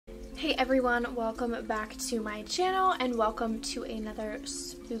Hey everyone, welcome back to my channel and welcome to another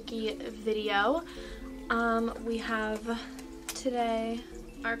spooky video. We have today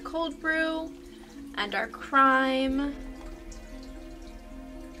our cold brew and our crime.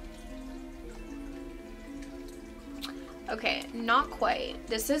 Okay, not quite.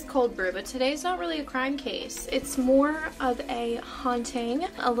 This is cold brew, but today's not really a crime case. It's more of a haunting,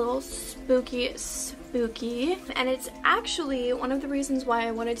 a little spooky, and it's actually one of the reasons why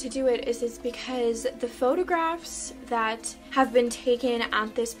I wanted to do it is because the photographs that have been taken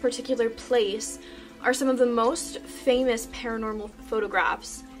at this particular place are some of the most famous paranormal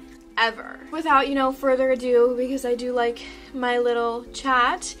photographs ever. Without, further ado, because I do like my little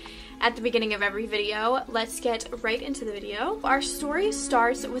chat at the beginning of every video, let's get right into the video. Our story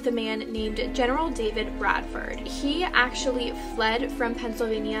starts with a man named General David Bradford. He actually fled from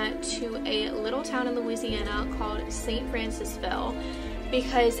Pennsylvania to a little town in Louisiana called St. Francisville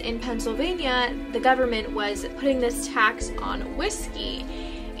because in Pennsylvania, the government was putting this tax on whiskey.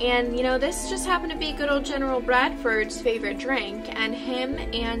 And, this just happened to be good old General Bradford's favorite drink, and him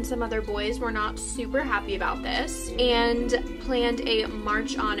and some other boys were not super happy about this and planned a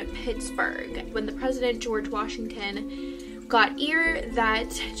march on Pittsburgh. When the President George Washington got ear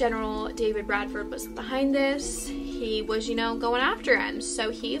that General David Bradford was behind this, he was, going after him. So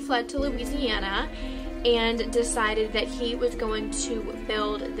he fled to Louisiana and decided that he was going to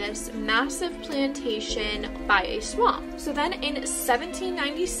build this massive plantation by a swamp. So then in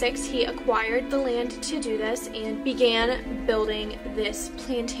 1796, he acquired the land to do this and began building this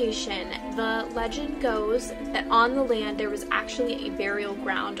plantation. The legend goes that on the land there was actually a burial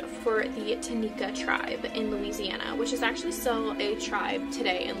ground for the Tanika tribe in Louisiana, which is actually still a tribe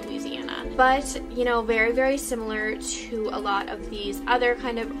today in Louisiana. But, very, very similar to a lot of these other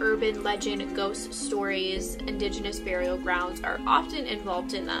kind of urban legend ghost stories, indigenous burial grounds are often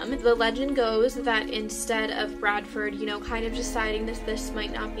involved in them. The legend goes that instead of Bradford, kind of deciding that this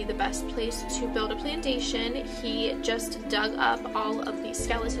might not be the best place to build a plantation, he just dug up all of the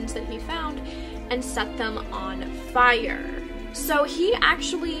skeletons that he found and set them on fire. So he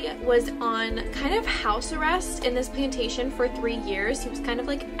actually was on kind of house arrest in this plantation for 3 years. He was kind of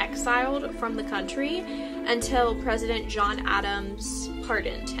like exiled from the country until President John Adams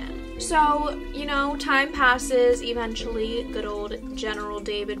pardoned him. So, time passes. Eventually, good old General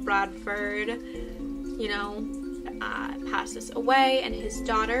David Bradford, passes away, and his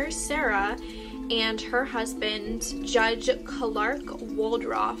daughter, Sarah, and her husband, Judge Clark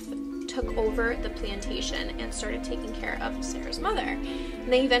Waldroff, took over the plantation and started taking care of Sarah's mother. And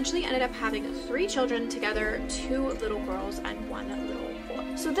they eventually ended up having 3 children together, 2 little girls and 1 little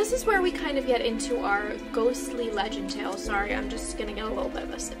boy. So this is where we kind of get into our ghostly legend tale. Sorry, I'm just gonna get a little bit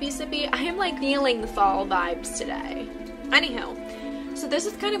of a sippy. I am like feeling the fall vibes today. Anywho, so this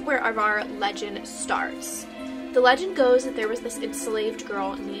is kind of where our legend starts. The legend goes that there was this enslaved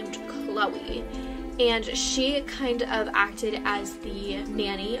girl named Chloe, and she kind of acted as the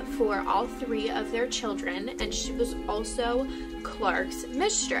nanny for all 3 of their children, and she was also Clark's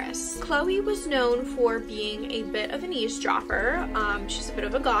mistress. Chloe was known for being a bit of an eavesdropper. She's a bit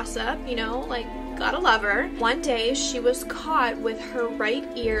of a gossip, gotta love her. One day, she was caught with her right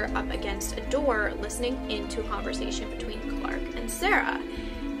ear up against a door listening into a conversation between Clark and Sarah.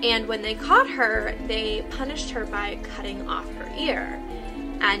 And when they caught her, they punished her by cutting off her ear.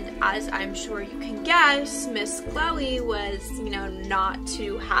 And as I'm sure you can guess, Miss Chloe was, not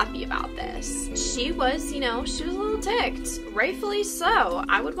too happy about this. She was, she was a little ticked. Rightfully so.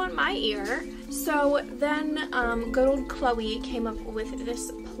 I would want my ear. So then, good old Chloe came up with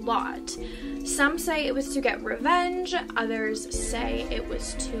this plot. Some say it was to get revenge. Others say it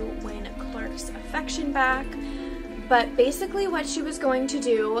was to win Clark's affection back. But basically what she was going to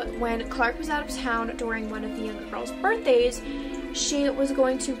do when Clark was out of town during one of the young girl's birthdays, she was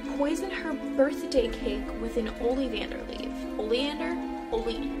going to poison her birthday cake with an oleander leaf. Oleander?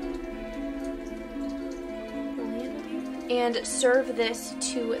 And serve this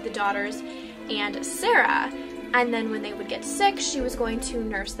to the daughters and Sarah. And then when they would get sick, she was going to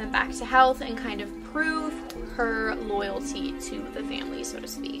nurse them back to health and kind of prove her loyalty to the family, so to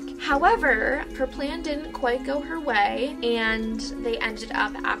speak. However, her plan didn't quite go her way, and they ended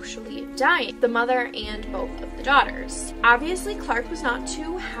up actually dying, the mother and both of the daughters. Obviously, Clark was not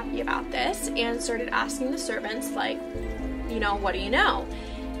too happy about this and started asking the servants, like, what do you know?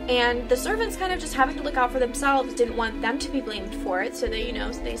 And the servants, kind of just having to look out for themselves, didn't want them to be blamed for it, so they,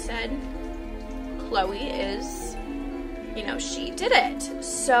 they said, Chloe is, she did it.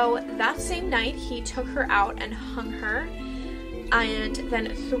 So that same night, he took her out and hung her and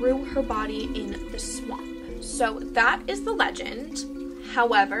then threw her body in the swamp. So that is the legend.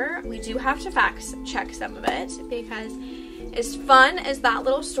 However, we do have to fact check some of it because as fun as that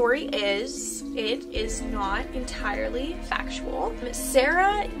little story is, it is not entirely factual.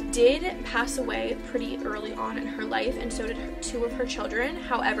 Sarah did pass away pretty early on in her life, and so did two of her children.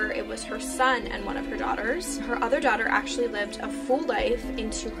 However, it was her son and one of her daughters. Her other daughter actually lived a full life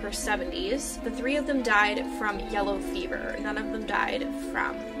into her 70s. The three of them died from yellow fever. None of them died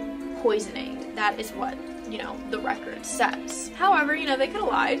from poisoning. That is what, you know, the record says. However, you know, they could have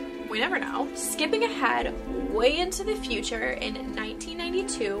lied. We never know. Skipping ahead way into the future, in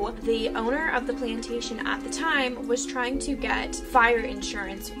 1992, the owner of the plantation at the time was trying to get fire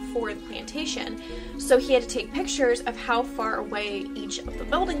insurance for the plantation. So he had to take pictures of how far away each of the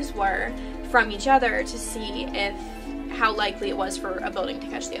buildings were from each other to see how likely it was for a building to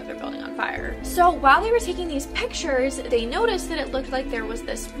catch the other building on fire. So while they were taking these pictures, they noticed that it looked like there was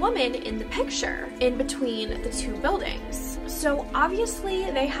this woman in the picture in between the two buildings. So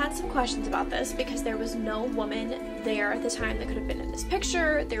obviously they had some questions about this because there was no woman there at the time that could have been in this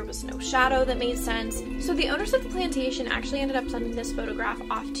picture. There was no shadow that made sense. So the owners of the plantation actually ended up sending this photograph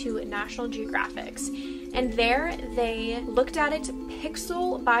off to National Geographic's. And there they looked at it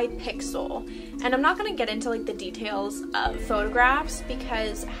pixel by pixel. And I'm not going to get into like the details of photographs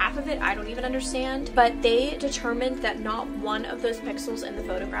because half of it I don't even understand, but they determined that not one of those pixels in the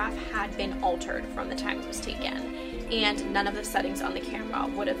photograph had been altered from the time it was taken. And none of the settings on the camera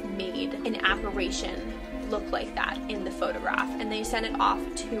would have made an apparition look like that in the photograph. And they sent it off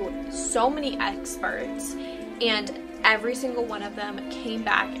to so many experts, and every single one of them came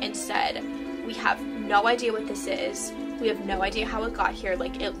back and said, we have no idea what this is. We have no idea how it got here.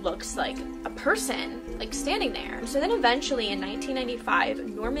 Like, it looks like a person, like, standing there. So then eventually in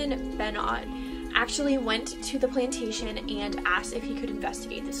 1995, Norman Bennett actually went to the plantation and asked if he could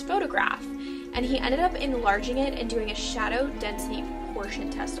investigate this photograph. And he ended up enlarging it and doing a shadow density proportion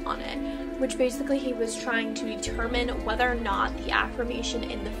test on it, which basically he was trying to determine whether or not the affirmation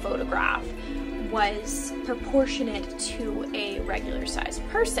in the photograph was proportionate to a regular sized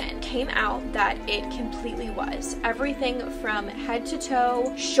person. Came out that it completely was. Everything from head to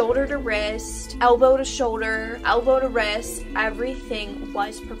toe, shoulder to wrist, elbow to shoulder, elbow to wrist, everything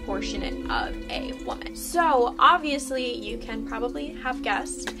was proportionate of a woman. So obviously you can probably have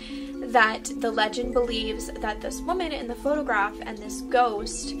guessed that the legend believes that this woman in the photograph and this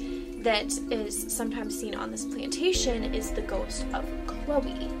ghost that is sometimes seen on this plantation is the ghost of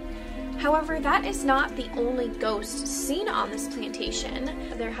Chloe. However, that is not the only ghost seen on this plantation.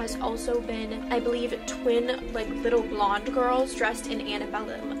 There has also been, I believe, twin, like, little blonde girls dressed in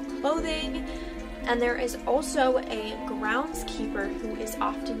antebellum clothing. And there is also a groundskeeper who is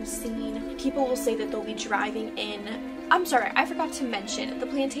often seen. People will say that they'll be driving in. I'm sorry, I forgot to mention, the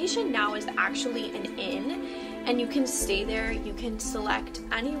plantation now is actually an inn. And you can stay there, you can select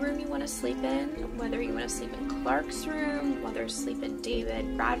any room you want to sleep in, whether you want to sleep in Clark's room, whether sleep in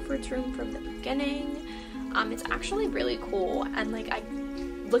David Bradford's room from the beginning. It's actually really cool, and like,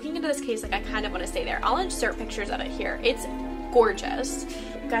 looking into this case, like, I kind of want to stay there. I'll insert pictures of it here. It's gorgeous.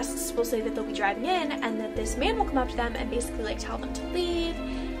 Guests will say that they'll be driving in and that this man will come up to them and basically like tell them to leave.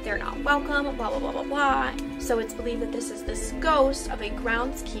 They're not welcome, blah, blah, blah, blah, blah. So it's believed that this is this ghost of a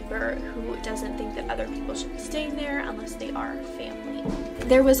groundskeeper who doesn't think that other people should be staying there unless they are family.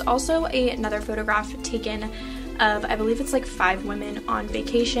 There was also another photograph taken of, I believe it's like 5 women on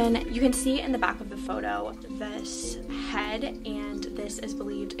vacation. You can see in the back of the photo this head, and this is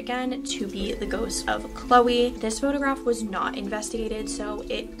believed again to be the ghost of Chloe. This photograph was not investigated, so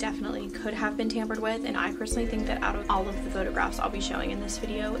it definitely could have been tampered with, and I personally think that out of all of the photographs I'll be showing in this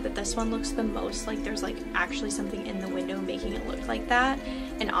video, that this one looks the most like there's like actually something in the window making it look like that.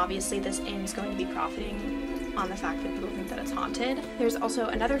 And obviously this inn is going to be profiting on the fact that people think that it's haunted. There's also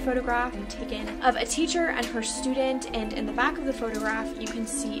another photograph taken of a teacher and her student, and in the back of the photograph you can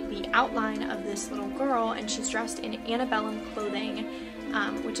see the outline of this little girl, and she's dressed in antebellum clothing,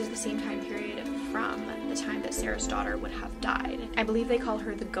 which is the same time period from the time that Sarah's daughter would have died. I believe they call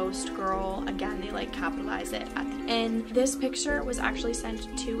her the ghost girl. Again, they like capitalize it at the end. This picture was actually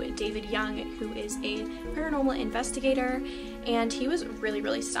sent to David Young, who is a paranormal investigator, and he was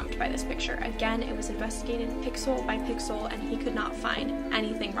really stumped by this picture. Again, it was investigated pixel by pixel and he could not find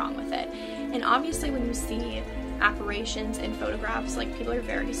anything wrong with it. And obviously when you see apparitions in photographs, like, people are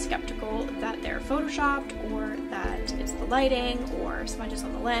very skeptical that they're photoshopped or that it's the lighting or smudges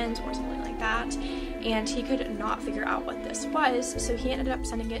on the lens or something like that, and he could not figure out what this was, so he ended up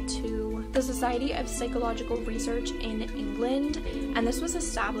sending it to the Society of Psychological Research in England, and this was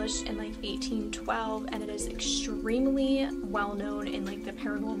established in like 1812, and it is extremely well known in like the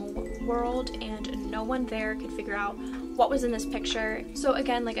paranormal world, and no one there could figure out what was in this picture. So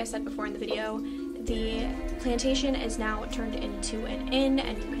again, like I said before in the video, the plantation is now turned into an inn,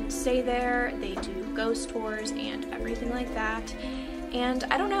 and you can stay there. They do ghost tours and everything like that. And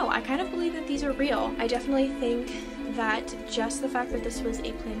I don't know, I kind of believe that these are real. I definitely think that just the fact that this was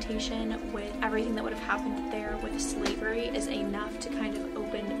a plantation with everything that would have happened there with slavery is enough to kind of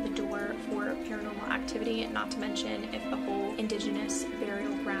open the door for paranormal activity, not to mention if the whole indigenous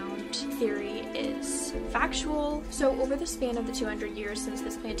burial ground theory is factual. So over the span of the 200 years since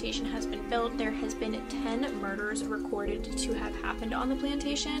this plantation has been built, there has been 10 murders recorded to have happened on the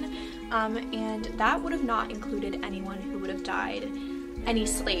plantation, and that would have not included anyone who would have died, any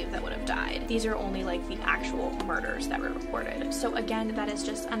slave that would have died. These are only like the actual murders that were recorded. So again, that is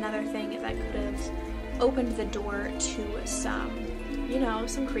just another thing that could have opened the door to some, you know,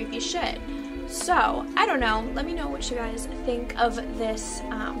 some creepy shit. So I don't know, let me know what you guys think of this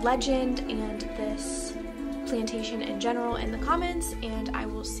legend and this plantation in general in the comments, and I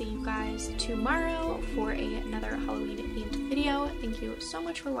will see you guys tomorrow for another Halloween themed video. Thank you so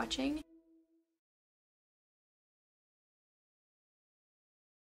much for watching.